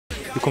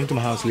You come to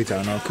my house later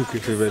and I'll cook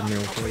your favorite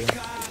meal for you.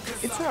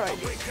 It's alright.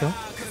 Huh?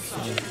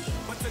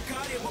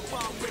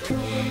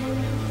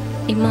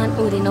 A man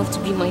old enough to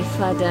be my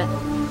father,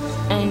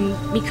 and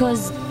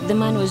because the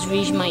man was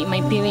rich,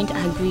 my parents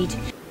agreed.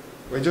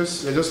 We're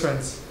just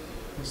friends.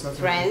 It's nothing.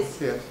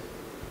 Friends? Yes.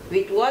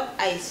 With what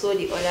I saw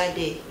the other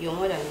day, you're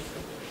more than a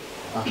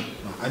friend.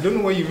 No, I don't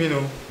know what you mean,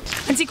 oh.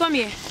 Auntie, come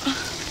here.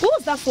 What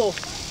was that for?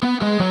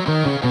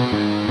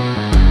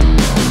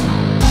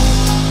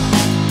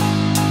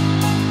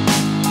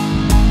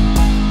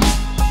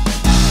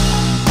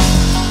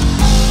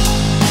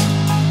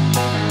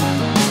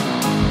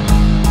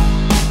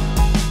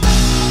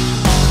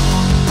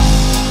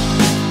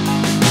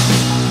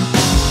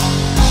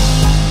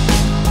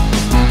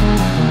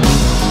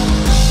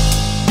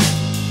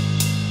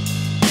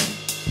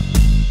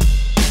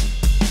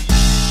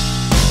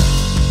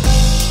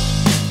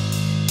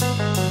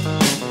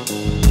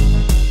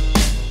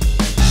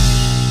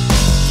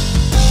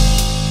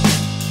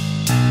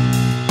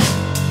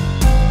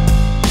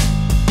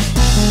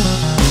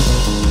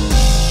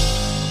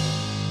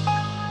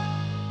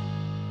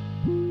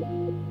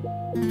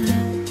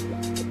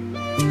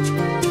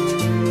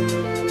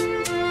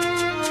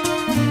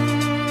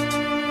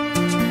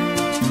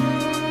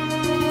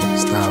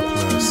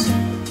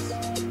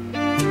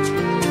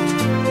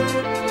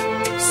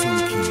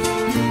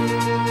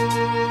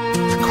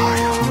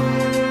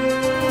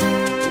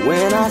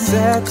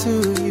 Said to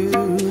you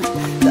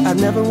that I'd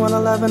never want to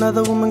love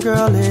another woman,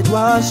 girl, it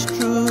was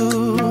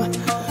true,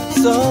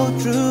 so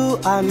true.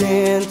 I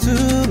meant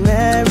to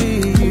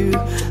marry you,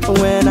 but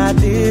when I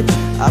did,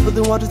 I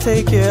wouldn't want to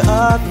take care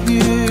of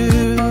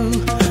you,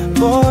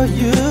 for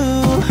you.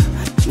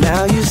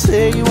 Now you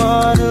say you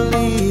want to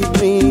leave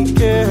me,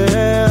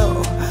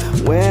 girl,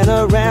 when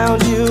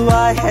around you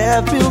I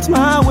have built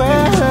my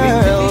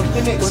world.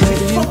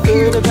 What you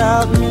good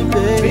about me,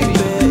 baby?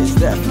 It's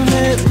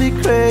definitely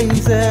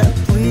crazy.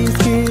 Please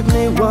give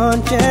me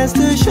one chance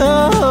to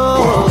show.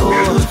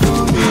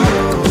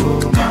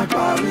 My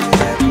body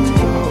let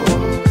go.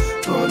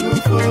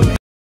 For me.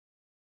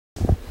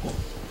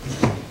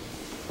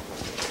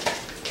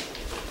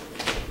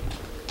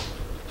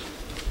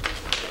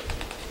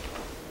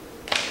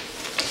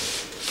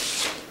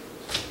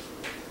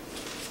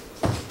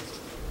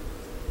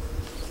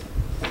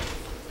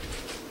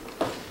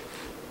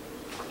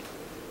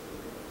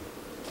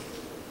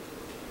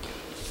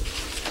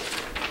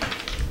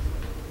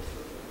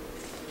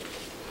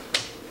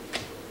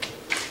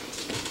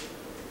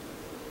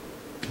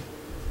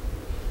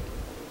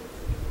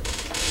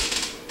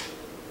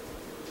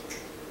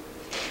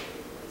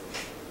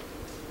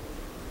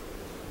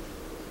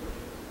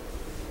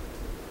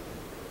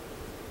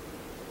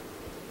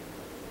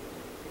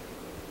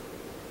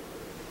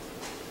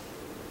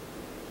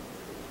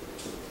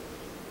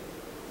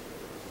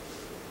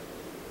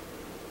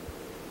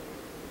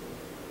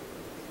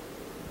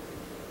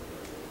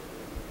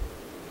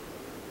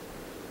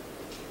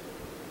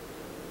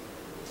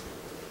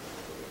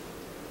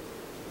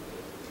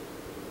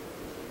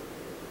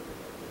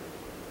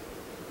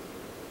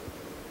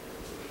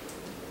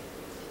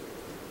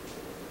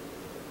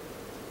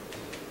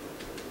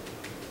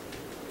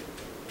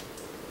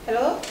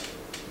 Hello?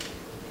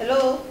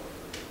 Hello?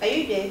 Are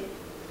you there?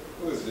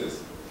 Who is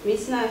this?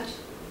 Miss Snatch.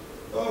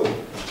 Oh,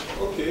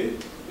 okay.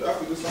 You have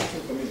to do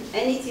something for me.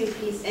 Anything,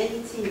 please,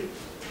 anything.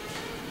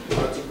 You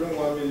have to bring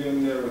 1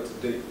 million naira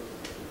today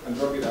and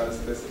drop it at a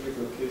specific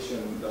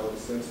location that will be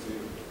sent to you.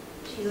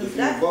 Jesus, if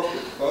you involve the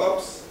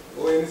cops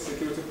or any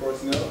security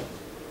personnel,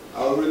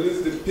 I'll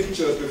release the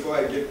pictures before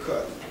I get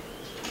caught.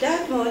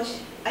 That much?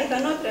 I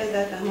cannot trust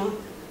that amount.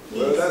 Please.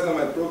 Well, that's not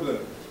my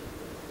problem.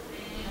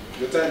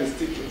 Your time is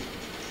ticking.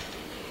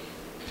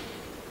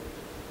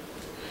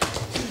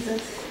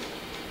 Jesus.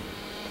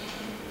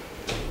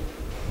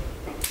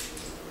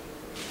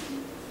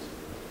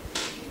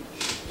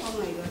 Oh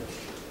my God.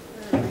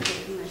 What am I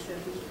getting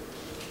myself into?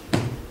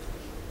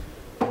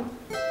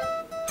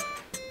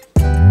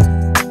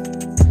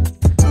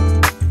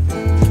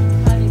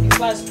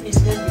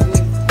 Please, let's be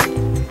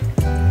going.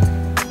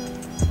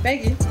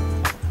 Peggy,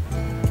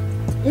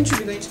 won't you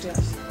be going to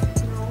class?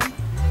 No.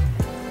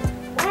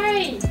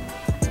 Why?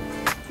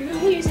 Because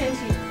who you sent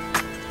me?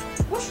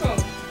 What's wrong?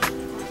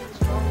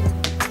 What's wrong?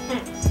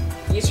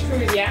 You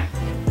screwed, yeah?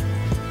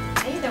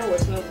 I knew that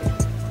was not good.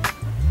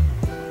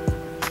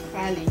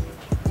 Finally,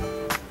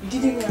 you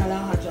didn't even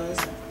allow her to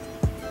answer.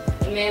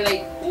 Man,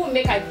 like, who would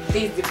make her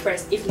this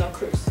depressed if not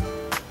Chris?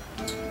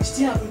 You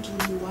still haven't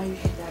told me why you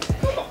hate that guy.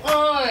 Come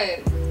on!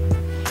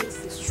 It's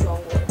the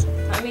strong word.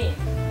 I mean,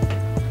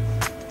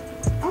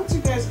 aren't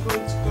you guys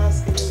going to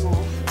class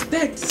anymore?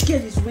 Beg, this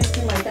girl is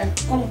wasting my time.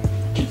 Come on,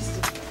 keep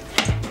still.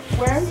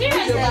 When you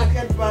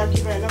get back,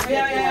 you better not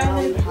get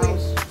around the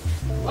house.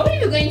 what will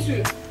you be going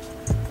to?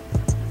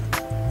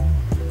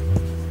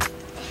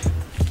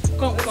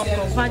 Come,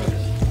 Fanny.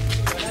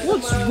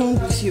 What's wrong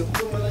with you?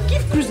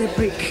 Give Chris a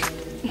break.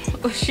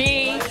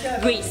 O'Shea,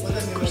 Grace,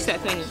 Chris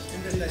Tony.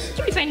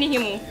 Keep finding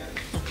him.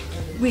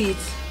 Wait,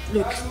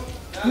 look.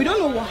 We don't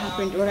know what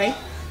happened, alright?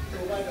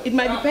 It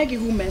might be Peggy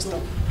who messed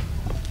up.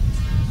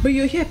 But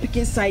you're here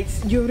picking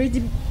sides. You're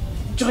already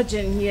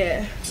judging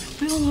here.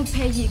 We all know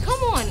Peggy.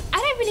 Come on. I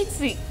don't even need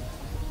to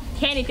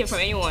hear anything from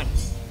anyone.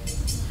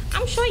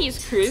 I'm sure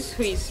it's Cruz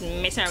who is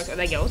messing around with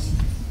other girls.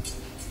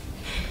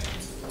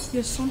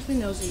 There's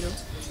something else, you know.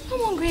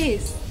 Come on,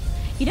 Grace.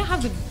 You don't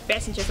have the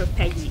best interest of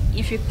Peggy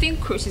if you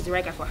think Cruz is the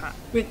right guy for her.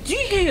 Wait, do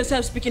you hear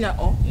yourself speaking at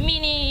all?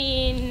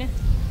 Meaning...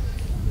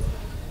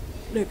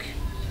 Look.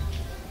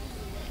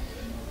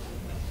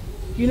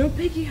 You know,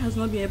 Peggy has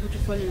not been able to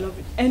fall in love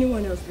with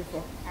anyone else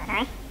before.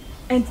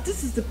 And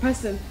this is the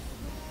person,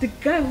 the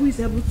guy who is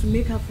able to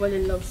make her fall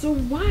in love. So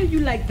why are you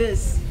like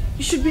this?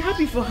 You should be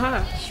happy for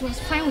her. She was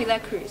fine with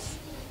that Cruz.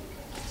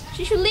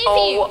 She should leave him.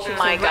 Oh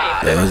my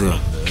God. Let's go.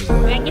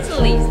 We're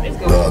getting late. Let's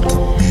go.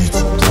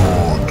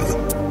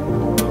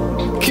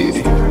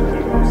 Kitty.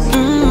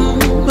 Oh,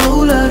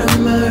 Lord of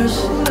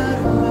mercy.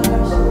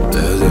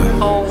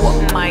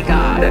 Oh my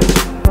God.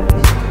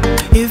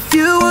 If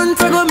you want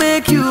to go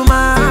make you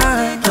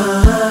mine,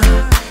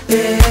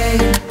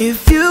 yeah.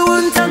 If you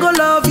want to go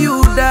love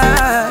you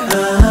die,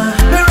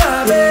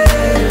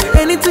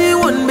 anything you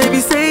want, baby,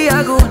 say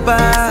I go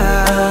buy.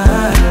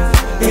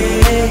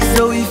 Yeah.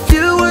 So if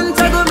you want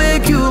to go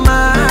make you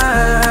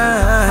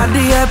mine,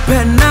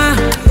 penna,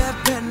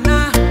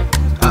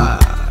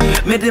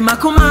 me de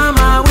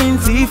makumama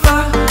winti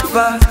fa.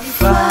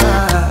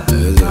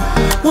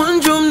 One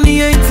drum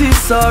ni ain't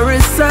sorry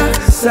sa.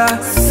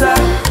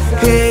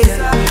 Hey,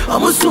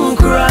 I'm a soon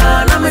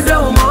cry, I'm a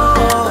down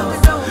more.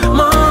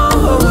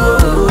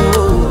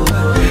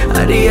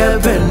 I dear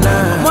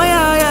penna. Why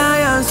I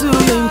am so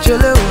young,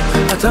 cello.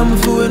 At I'm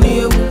fooling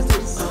you.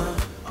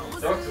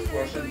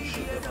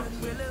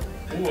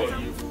 Who are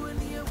you?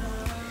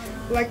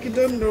 Like you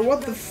don't know.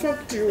 What the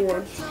fuck do you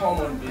want? Come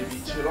on,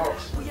 baby, chill out.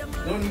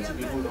 No need to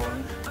be good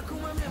on.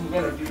 I'm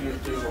gonna give you a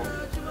favor.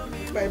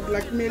 By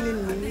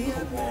blackmailing me?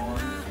 Come on.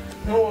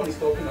 No one is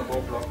talking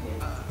about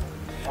blackmail.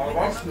 I've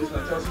asked Miss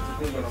Chelsea to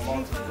bring an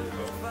amount to the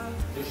law.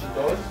 If she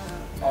does,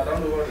 I'll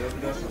down over the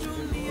evidence and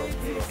begin to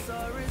blackmail her.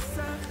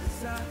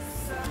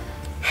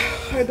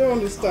 I don't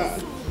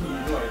understand. You know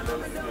I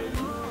don't,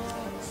 baby.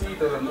 See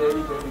it as an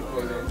very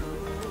present.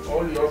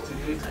 All you have to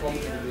do is come to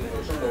the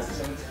location that was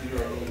sent to you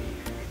alone.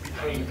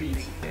 And repeat,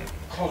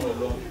 come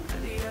along.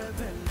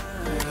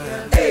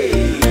 Hey,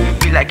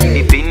 you like in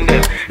the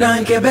finger.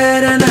 Don't get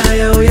better now,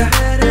 yo.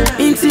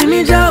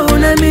 Intimija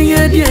una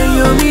minha dia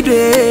yo mi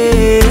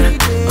de.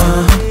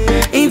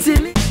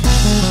 Intimi.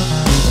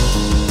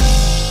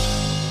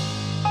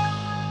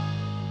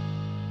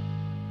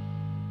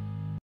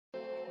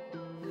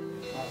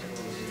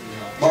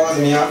 Boss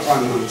me up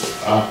on.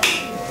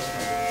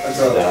 What's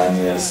up?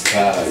 Daniel's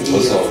car.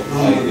 What's up?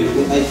 How you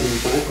doing?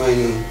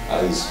 Fine. How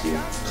is school?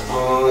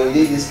 You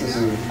did this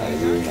school. I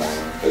do now.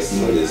 First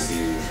know they see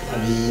you. I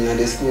mean, at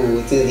the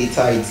school, things they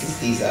tight,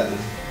 these are.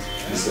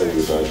 You said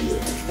everybody.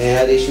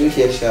 And they shoot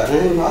here, shot.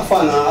 How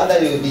far now? How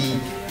that will be?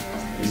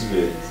 It's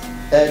great.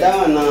 That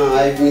one now,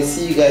 I've been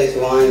see you guys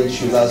for one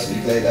issue last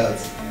week like that.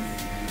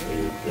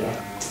 Yeah.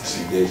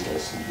 She did.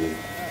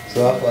 So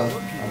how far?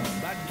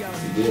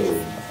 She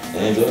did.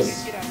 And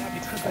just,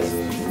 as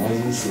in,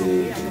 imagine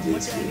say the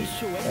date today.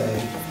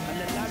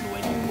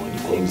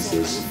 Come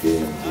say she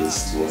did in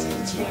this 2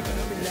 and 2.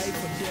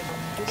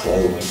 So I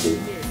want to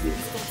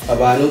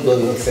But I know do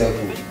yourself.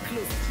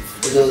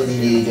 You just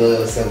really enjoy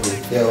yourself.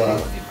 Yeah, well.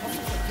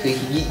 So if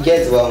you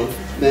get one,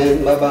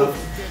 then Baba,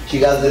 she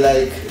got to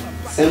like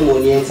send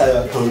money inside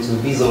your account to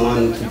based on 1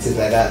 or 2 things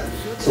like that.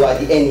 So at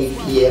the end,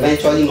 if he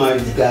eventually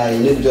marries the guy,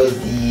 you know,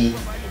 just the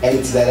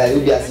empty like that.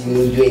 You'll be as you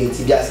know do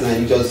anything, just now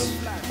you just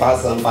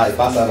pass on by,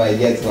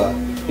 get well.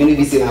 You know,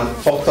 be saying a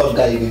fucked up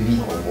guy you will be.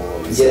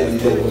 Yeah, we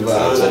do.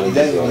 But the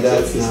level with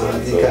that now, I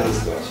think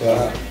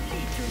sure.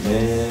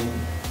 Man,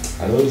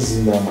 I don't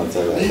see that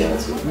matter like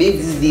that. Babe,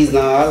 these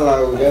now,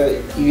 Allah,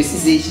 if you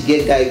see she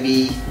get guy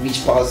be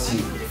which pass you,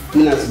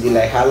 you know to be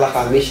like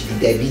Allah, make sure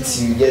they debit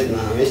you, get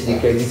now, make sure they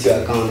credit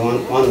your account,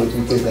 one or 2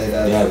 things like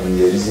that. Yeah, I've been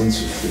the reason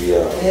to free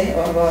her. Yeah,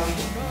 Baba.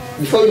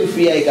 Before you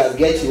free her, you can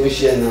get your own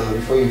share now.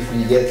 Before you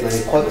free, get now,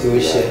 you cut your own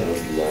share.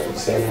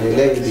 So you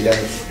let me do that.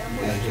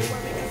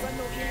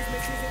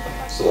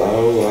 So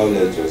how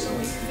let us know?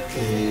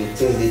 Things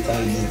they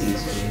tell you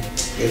these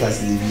days, get us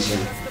the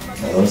vision.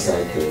 I don't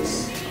start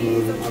this.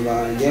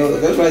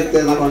 Just like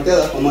that, I can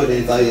tell her more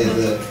than 10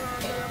 years.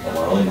 On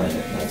my own,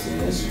 nothing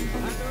else.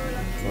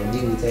 But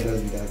they will tell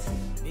us that.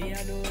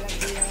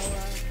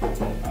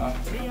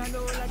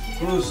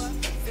 Cruz,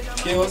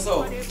 okay, what's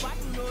up?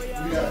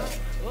 Yeah.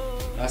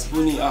 That's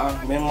Bunny,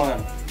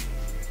 man.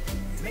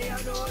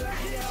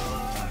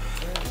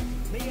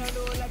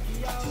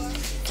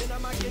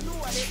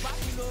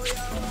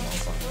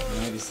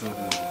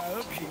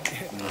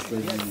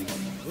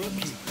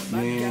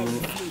 Man,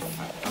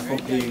 I can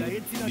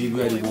play big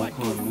ready walk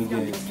on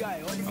weekend. I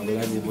would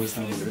like to voice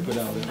time record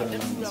out this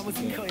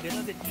weekend.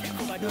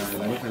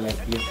 Like I like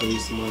play for you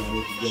small and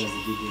make you guys a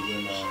big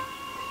girl.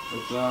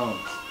 Look down.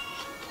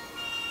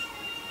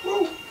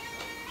 Woo!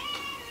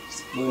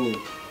 Bunny.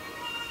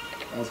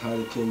 That's how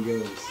the thing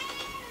goes.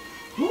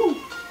 Woo!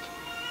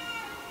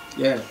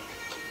 Yeah.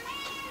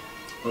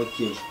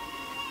 Okay.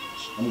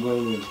 I'm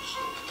going in.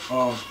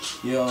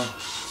 Yeah.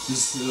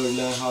 This is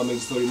learn how I make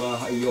story, man.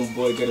 How a young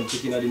boy got him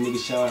taking out the nigga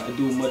shine. I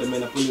do mother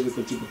man, I pull it with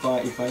a triple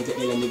fine. If I ain't the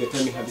area, nigga,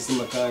 tell me have you seen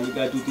my kind. You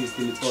gotta do this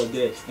till it's all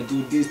dead. I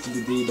do this till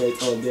the day that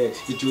it's all dead.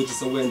 The truth is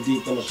somewhere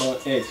deep on the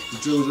front edge. The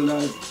truth is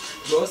not.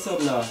 Bro, what's up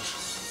now?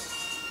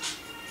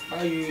 Why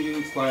are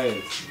you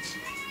quiet?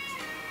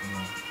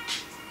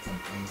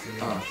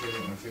 I'm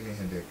feeling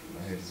headache.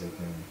 My head is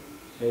aching.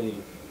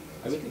 Headache?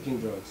 Are you taking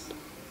drugs?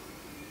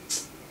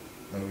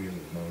 Not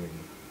really.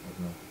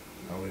 No.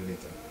 I will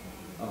later.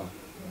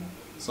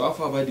 So how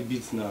far about the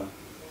beats now?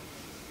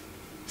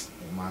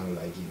 Man,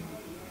 like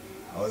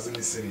I wasn't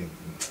listening.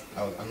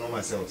 I know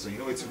myself, so you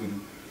know what you do?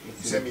 You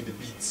send me the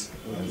beats,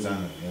 the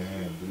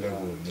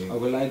level. I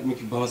would like make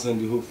you bounce on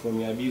the hook for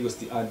me. I be able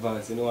to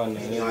advance, you know.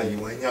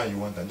 You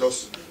want that.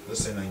 Just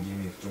send and give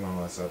me through my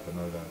WhatsApp and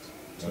all that.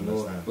 You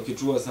understand? Okay,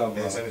 through WhatsApp.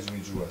 Yeah, send it to me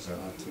through WhatsApp.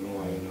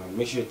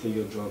 Make sure you take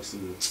your drugs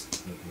too.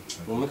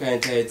 Okay. We'll make an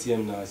entire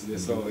ATM now.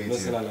 So no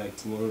send like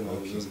tomorrow now.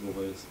 Okay. Just go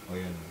for it. Oh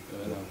yeah.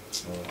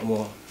 Come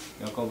on.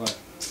 Now come back.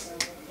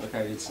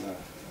 Okay, reach now.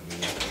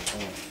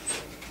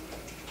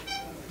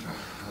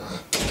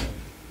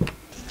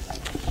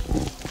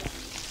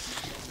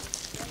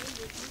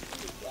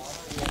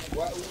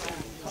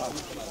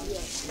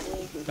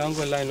 Don't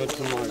go lie not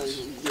too much.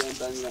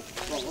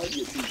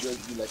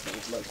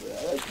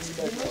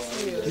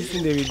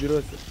 Listen, they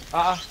withdraw.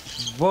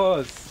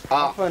 Boss.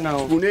 For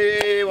now. My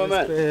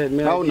man.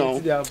 How now?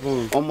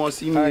 Almost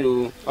see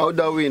me. How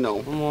that way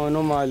now?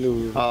 Normal.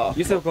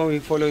 You said come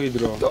follow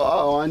withdraw.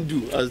 I want to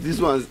do as this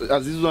one's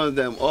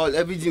them. All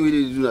everything we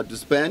do now to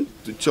spend,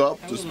 to chop,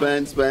 to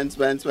spend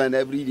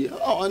every day. I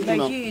want to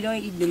now. Like you don't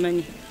eat the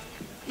money.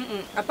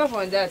 Apart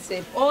from that,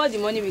 say all the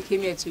money we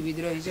came here to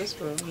withdraw is just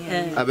for me.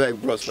 I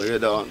beg, bros,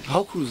 forget that one.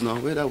 How cruise now?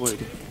 Where that boy?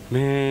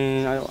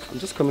 Man, I'm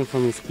just coming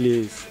from his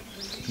place.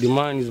 The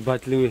man is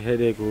battling with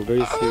headache,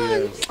 very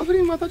serious. I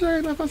think my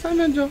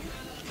consignment job.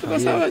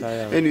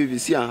 Anyway, if you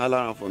see and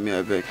holler for me,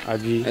 I beg.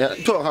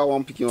 Talk how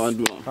one picking one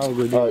do now. How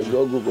good?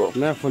 Go, bro.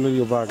 May I follow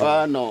your bag?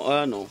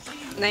 No. Now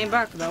I'm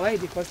back. Now why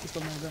did you cost it for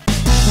my bag?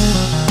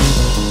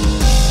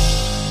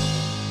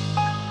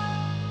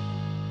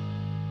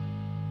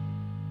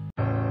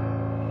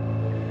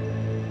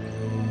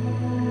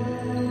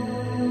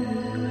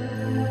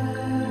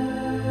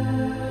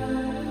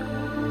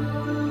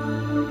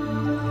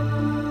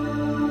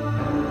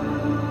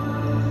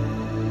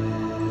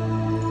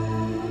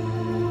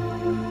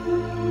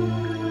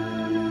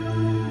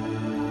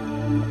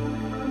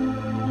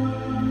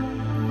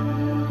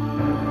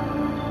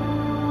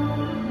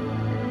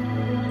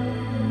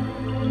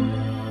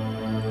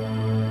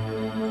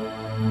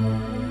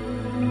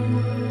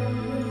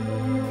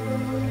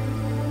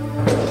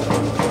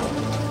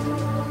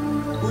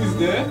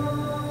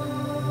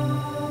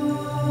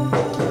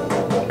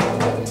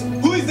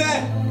 Who is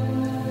there?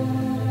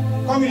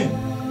 Come in.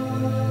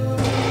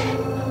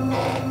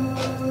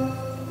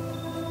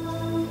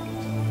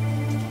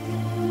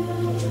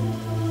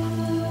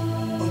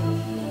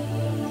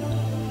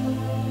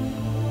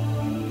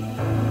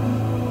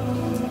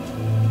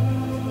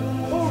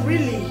 Oh,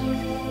 really?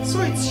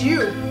 So it's you?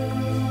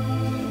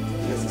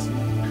 Yes, it's me.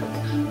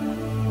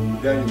 The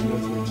guy you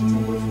met with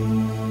cheating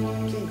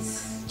boyfriend. Please,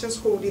 just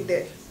hold it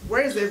there.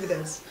 Where is the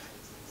evidence?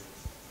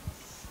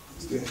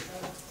 It's there.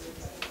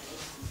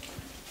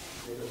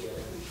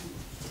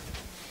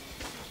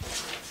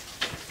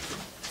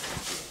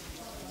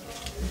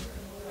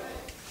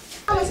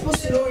 How am I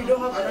supposed to know you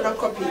don't have another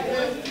copy?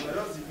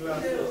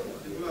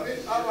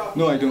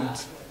 No, I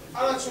don't.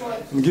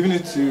 I'm giving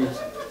it to you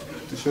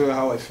to show you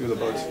how I feel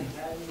about you.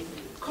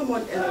 Come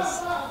on,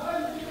 Ellis.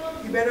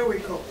 You better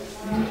wake up.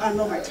 You are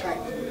not my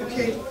type,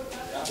 okay?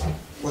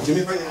 What do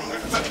you mean?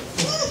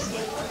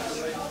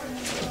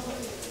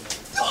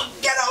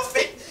 Get off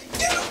me!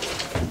 Get off!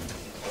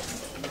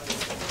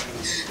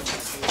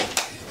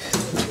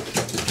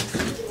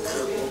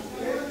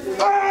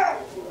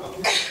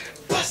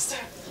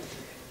 Bastard!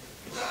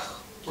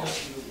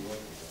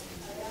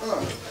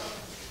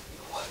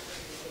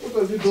 What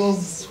have you done?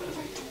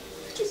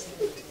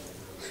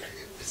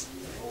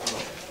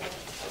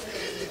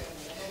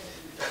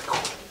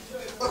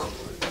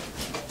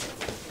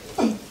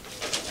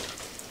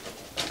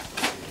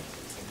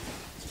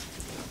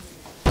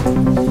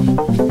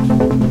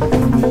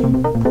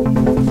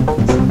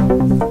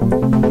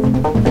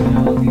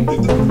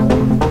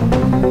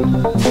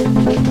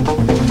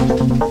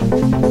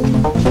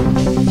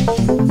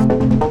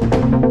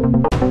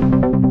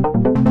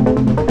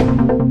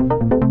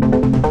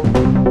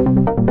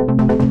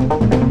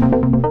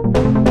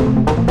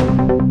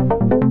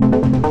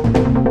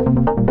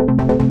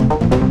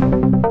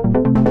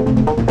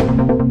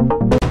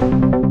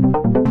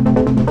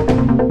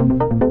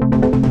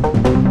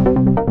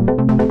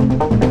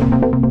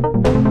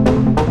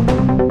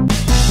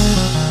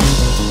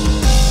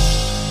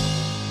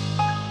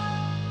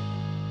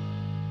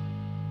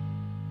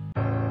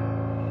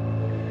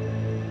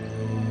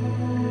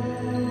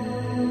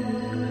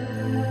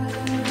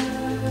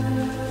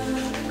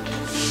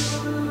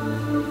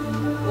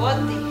 What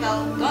the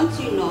hell?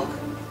 Don't you knock?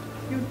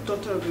 You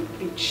daughter of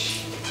a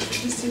bitch.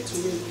 Listen to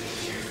me.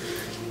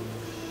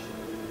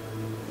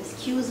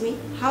 Excuse me?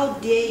 How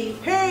dare you?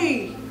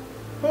 Hey!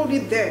 Hold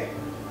it there.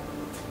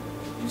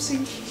 You see,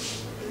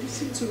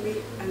 listen to me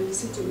and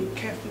listen to me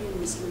carefully,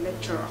 Miss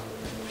Lecturer.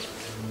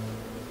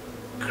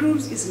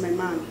 Cruz is my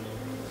man.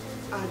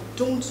 I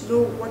don't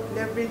know what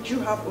leverage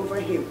you have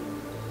over him.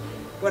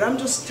 But I'm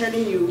just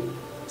telling you,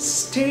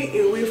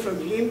 stay away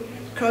from him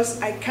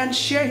because I can't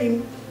share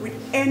him with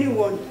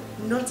anyone,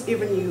 not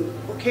even you,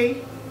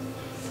 okay?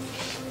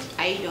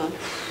 I don't.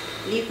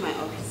 Leave my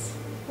office.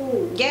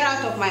 Oh. Get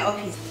out of my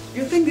office.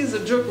 You think this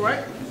is a joke,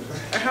 right?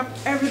 I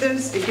have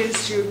evidence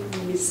against you,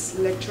 Miss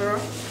Lecturer.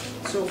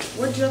 So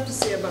what do you have to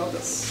say about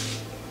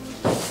this?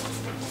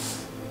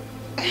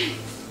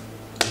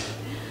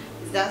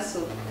 Is that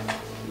so?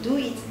 Do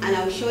it and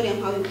I'll show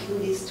them how you kill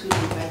these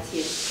students right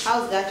here.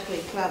 How's that for a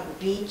club,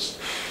 bitch?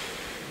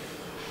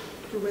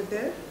 You were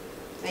there?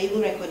 I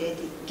even recorded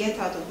it. Get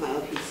out of my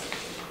office.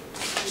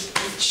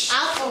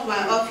 Out of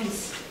my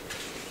office.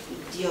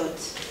 Idiot.